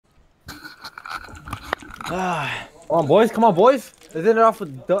Come on, boys. Come on, boys. Let's end it off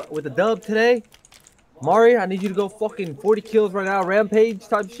with the dub today. Mari, I need you to go fucking 40 kills right now. Rampage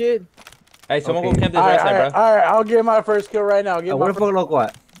type shit. Hey, someone go camp this right side, bro. Alright, I'll get my first kill right now. Where the fuck Loco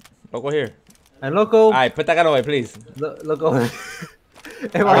at? Loco here. And Loco. Alright, put that guy away, please. Loco.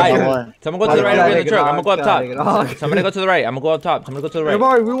 Alright, someone go to the right over in the truck. I'm gonna go up top. Somebody go to the right. I'm gonna go up top. Somebody go to the right. Hey,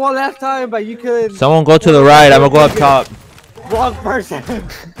 Mari, we won last time, but you could. Someone go to the right. I'm gonna go up top. Wrong person.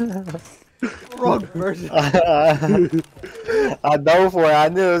 Wrong person. I know for it. I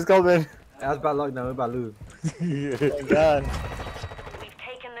knew it was coming. That's bad luck now. We're about to lose. Thank God. We've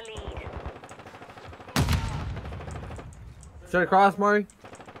taken the lead. Straight across, Mari.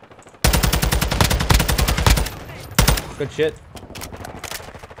 Good shit.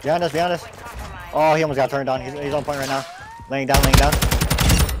 Behind us, behind us. Oh, he almost got turned on. He's on point right now. Laying down, laying down.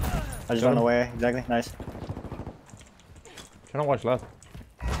 I just run away. Exactly. Nice. Trying to watch left.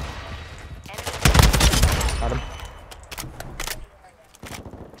 Got him.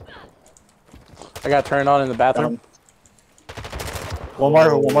 I got turned on in the bathroom. One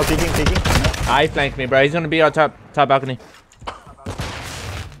more peeking. I flanked me, bro. He's gonna be on top balcony.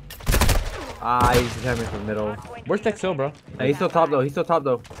 He's just having me from the middle. Where's Texil, bro? Hey, he's still top though.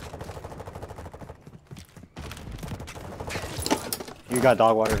 You got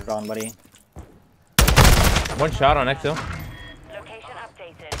dog water on, buddy. One shot on Exil. Location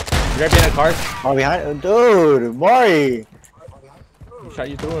updated. You right behind the cars? Oh, behind, dude, Mari. He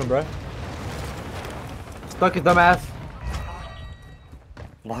shot you through him, bro. Stuck his dumbass.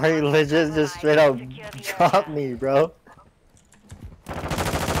 Mari legit just straight up dropped me, bro.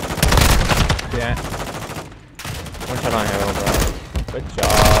 Yeah. One shot on Hero, bro. Good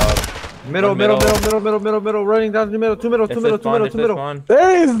job. Middle. Running down the middle. Two middle.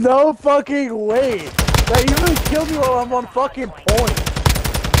 There is no fucking way that you really killed me while I'm on fucking point.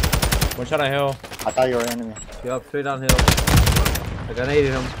 One shot on Hill. I thought you were an enemy. Yup, straight downhill. I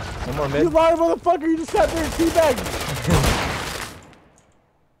grenaded him. One more You mid. lying motherfucker, you just sat there and teabagged me.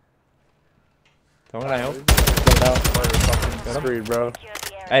 Someone on Hill. Screwed, bro.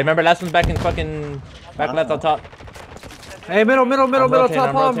 Hey, remember last one's back in fucking back left on top. Hey, middle,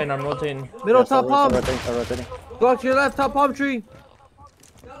 top palm. I'm rotating. Middle, top palm. Rotating. Go to your left, top palm tree.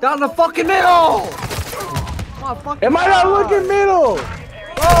 Down the fucking middle. Am I not looking middle?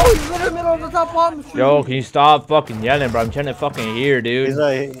 Oh, he's in the middle of the top palm tree. Yo, can you stop fucking yelling, bro? I'm trying to fucking hear, dude.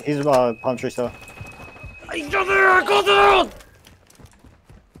 He's palm tree still. He's still there. Go down.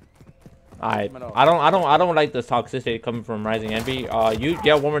 Alright, I don't like this toxicity coming from Rising Envy. You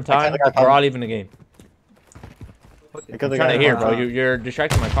yell one more time, or I'll leave in the game. I'm trying to hear, bro. You're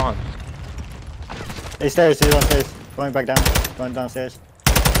distracting my con. Hey, stairs. He's on stairs. Going back down. Going downstairs.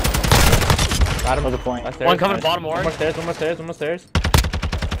 Got him. Another point. One coming bottom One more stairs.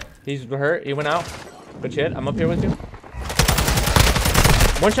 He's hurt. He went out. Good shit. I'm up here with you.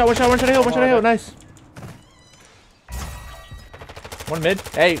 One shot hill. Nice. One mid.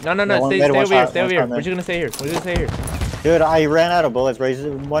 Hey, no. Stay over here. We're just gonna stay here. Dude, I ran out of bullets, bro.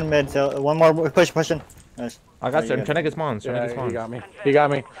 One mid. One more. Pushing. Nice. I got you. I'm trying to get spawns. He got me.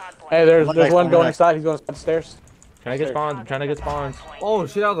 Hey, there's one going inside. He's going upstairs. I'm trying to get spawns. Oh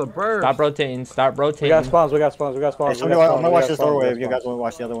shit, that was a bird. Stop rotating. We got spawns. Hey, I'm gonna watch this doorway if you guys want to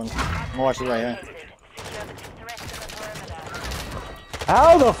watch the other ones. I'm gonna watch this right here.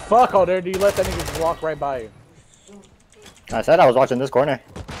 How the fuck out there do you let that nigga just walk right by you? I said I was watching this corner.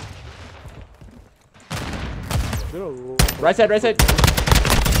 Right side.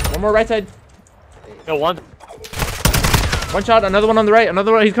 One more right side. Go one. One shot. Another one on the right.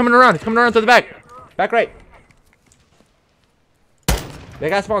 Another one. He's coming around to the back. Back right. They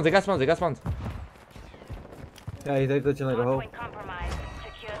got spawns. Yeah, he's glitching like a hoe.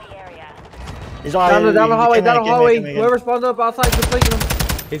 He's Down the hallway. Whoever spawned up outside, just flanking him.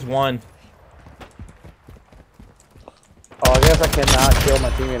 He's one. Oh, I guess I cannot kill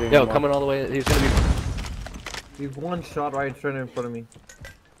my teammate anymore. Yo, coming all the way. He's gonna be. He's one shot right straight in front of me.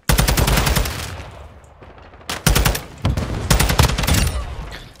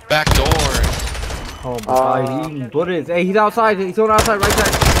 Back door. Oh my god, he's eating bullets. Hey, he's outside. He's on outside, right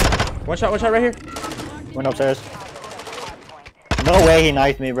side. One shot right here. Went upstairs. No way he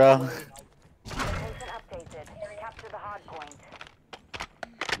knifed me, bro.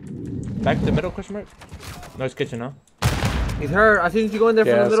 Back to the middle, question mark? No, it's kitchen, huh? He's hurt. I think you go in there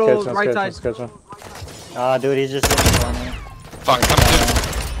from the middle, right side. Dude, he's just. Fuck, come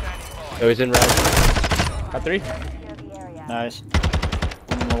through. Oh, he's in red. Got three. Nice.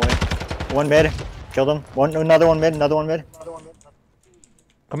 One mid. Killed him. Another one mid.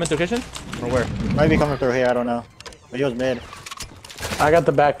 Come into kitchen? Or where? Might be coming through here, I don't know. But he was mid. I got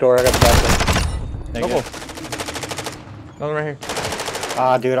the back door. Thank you. Another right here.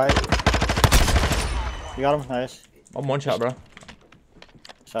 Ah, dude, You got him? Nice. I'm one shot, bro.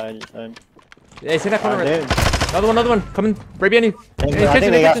 Side. Hey, see that corner right Dude. there. Another one. Coming right behind you. I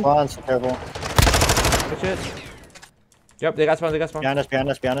think they got spawns. Careful. Good shit. Yep, they got spawns. Behind us.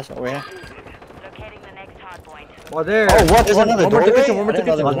 Over here. Locating the next hard point. Oh, there. Oh, what? There's another One more to doorway? kitchen, one more to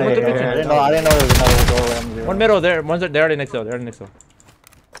kitchen, one more to kitchen. I didn't know there was another doorway. One middle there. They're already next door.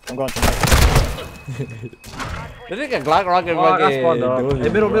 I'm going to next. They think a Glock rocket. Oh, I got spawned though. Hey,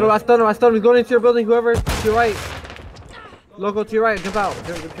 middle. I stun him. He's going into your building. Whoever. To your right. Loco, to your right. Jump out.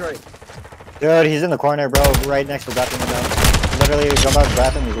 Jump to your right. Dude, he's in the corner, bro. Right next to the bathroom window. Literally, jump out the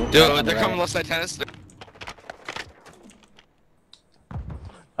bathroom. Dude, they're coming left side tennis.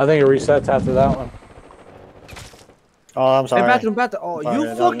 I think it resets after that one. Oh, I'm sorry. Hey, bathroom. Oh, Sorry, you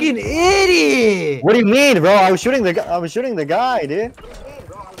that fucking idiot! What do you mean, bro? I was shooting the guy, dude.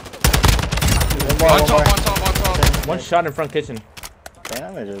 One more. One shot in front kitchen.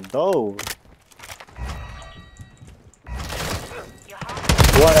 Damage is dope.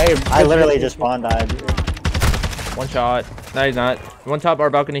 I literally just spawn died. Dude. One shot. No, he's not. One top our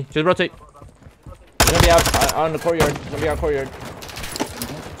balcony. Just rotate. He's gonna be out on the courtyard. He's gonna be out courtyard.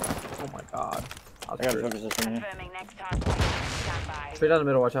 Oh my god. I gotta focus this on you. Confirming next hard point. Stand by. Straight down the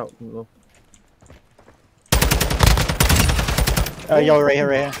middle. Watch out. Yo, right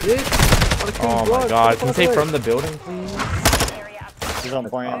here. Oh my god. Can you say from the building, please? He's on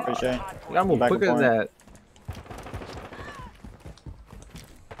point, I'm pretty sure. You gotta move Back quicker and than that.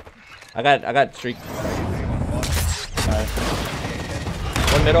 I got streak. Nice.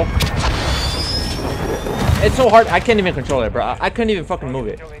 One middle. It's so hard. I can't even control it, bro. I couldn't even fucking move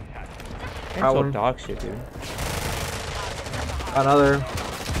it. It's so dog shit, dude. Another.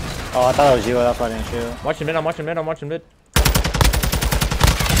 Oh, I thought it was you. That's why I didn't shoot. Watching mid. I'm watching mid.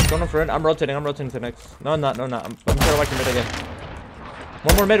 Going for it. I'm rotating to next. No, I'm not. I'm sure watching mid again.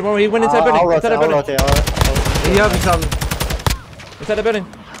 One more mid. He went inside building. I'll rotate. He have me something. Inside the building.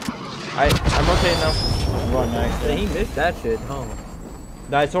 I'm rotating now. I'm going next. Yeah, he missed that shit. Oh.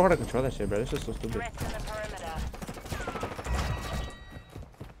 Nah, it's so hard to control that shit, bro. It's just so stupid. Rest in the perimeter.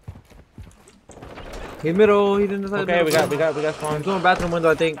 He's middle. He didn't decide. Okay, we got spawn. He's going bathroom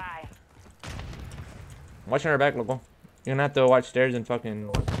window, I think. Bye. Watching our back, local. You're gonna have to watch stairs and fucking.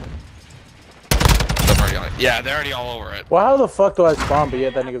 Yeah, they're already all over it. Well, how the fuck do I spawn, but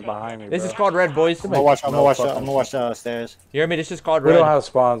yet that nigga's behind me, bro? This is called red, boys. I'm gonna watch stairs. You hear me? This is called We red. don't have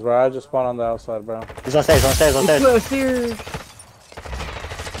spawns, bro. I just spawn on the outside, bro. He's on stairs. Stairs.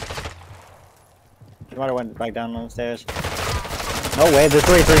 He might have went back down on the stairs. No way, there's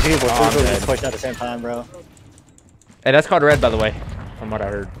three people. Oh, Three people man. just pushed at the same time, bro. Hey, that's called red, by the way, from what I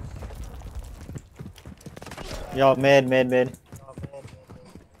heard. Yo, mid.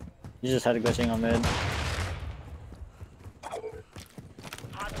 You just had a glitching on mid.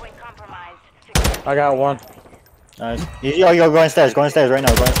 Hardpoint compromised. I got one. Nice. Yo, going stairs right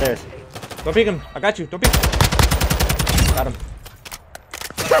now. Going stairs. Don't peek him. I got you. Don't peek. Got him.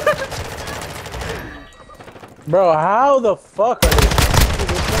 Bro, how the fuck are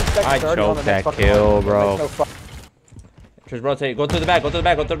they? I choked that kill, bro. Just rotate. Go to the back.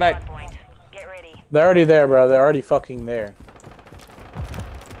 Hardpoint. Get ready. They're already there, bro. They're already fucking there.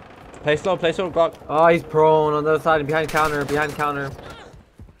 Play slow, Glock. Oh, he's prone on the other side. Behind counter. Target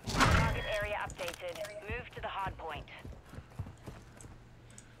area updated. Move to the hard point.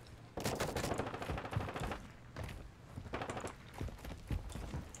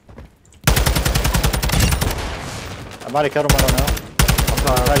 I might have killed him, I don't know.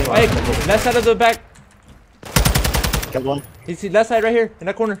 Hey, left side of the back. Killed one. He's left side right here, in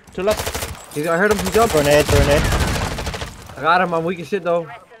that corner, to the left. I heard him. He jumped. Grenade. I got him. I'm weak as shit though.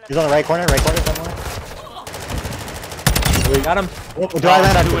 He's on the right corner somewhere. Got him. Do I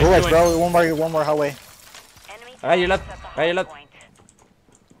land on two bullets, bro? One more hallway. Enemy I got your left. at the I got your left. hard point.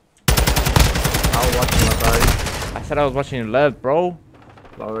 I was watching my side. I said I was watching your left, bro.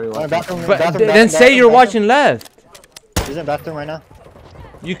 Already Oh, watching. bathroom, But bathroom, then say bathroom, you're bathroom. watching left. He's in bathroom right now.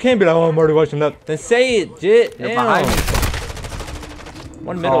 You can't be like, oh, I'm already watching left. Then say it, Jit. They're behind me.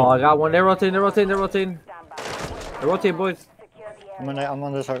 One middle. Oh, I got one. They're rotating. They rotate, boys. I'm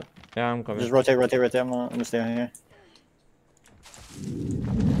on this side. Yeah, I'm coming. Just rotate. I'm gonna stay on here.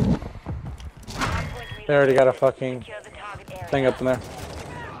 They already got a fucking Secure the target area. thing up in there.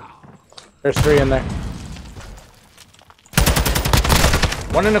 There's three in there.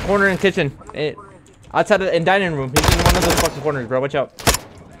 One in the corner in kitchen. Outside in dining room. He's in one of those fucking corners, bro. Watch out.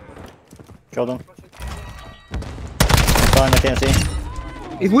 Killed him. Fine, I can't see.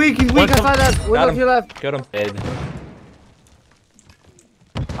 He's weak. Outside that window to your left. Killed him. Dead.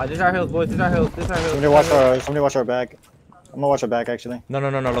 This is our hills, boys. This is our hills. Somebody watch our back. I'm gonna watch it back actually. No,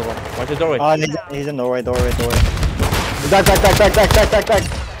 look. Watch the doorway. Oh, he's in doorway. Back.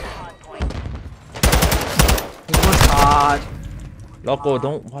 Hard point. He's one shot. Loco,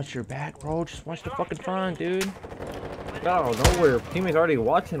 don't watch your back, bro. Just watch the fucking front, dude. God, no, where teammates already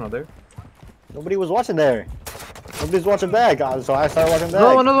watching out there. Nobody was watching there. Nobody's watching back, so I started watching back.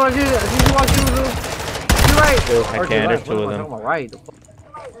 No, another one. I see you watching. You're right. I can't. There's two of them. On my right.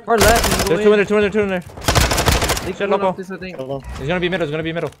 Or left. There's two in there. Shit, Loco. This, I think. It's gonna be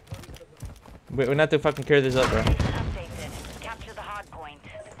middle. We're gonna have to fucking carry this up, bro. Updated. Capture the hard point.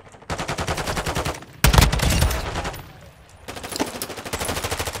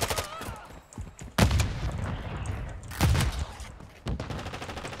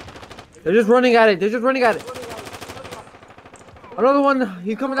 They're just running at it. Another one.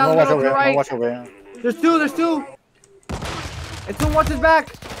 He's coming down the middle to the right. Watch over here. There's two. And two watch his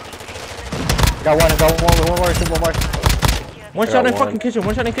back. Got one more. One shot in fucking kitchen.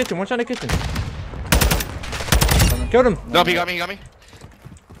 Killed him. Nope, he got me.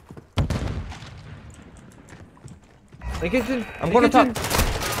 The kitchen. I'm going to top.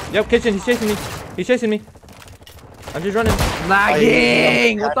 Yep, kitchen. He's chasing me. I'm just running.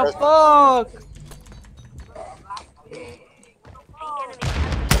 Lagging. What the fuck?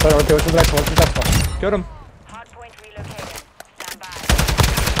 Killed him. Hard point relocated. Stand by.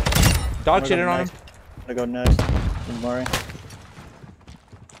 Dog shitted on him. I'm gonna go next. Good morning.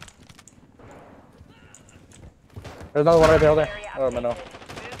 There's another one right there. Area Oh, no. updated.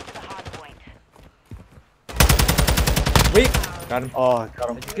 Move to the hard point. Weak. Got him. Oh, got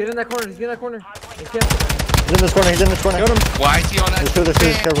him. Get in that corner. He's in that corner. He can't. He's in this corner. Killed him. Why is he on that? There's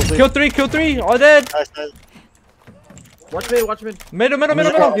two. Careful, please. Kill three. All dead. Nice. Watch mid. Middle.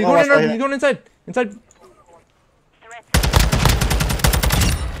 He's going inside. Threats.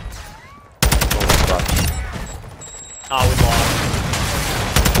 Oh, we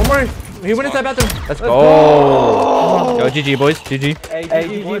lost. One more. He went inside bathroom. Let's go. Yo, GG, boys. GG. Hey,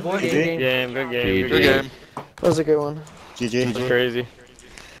 GG, boy. GG. Game, good game. Good game. That was a good one. GG. Crazy.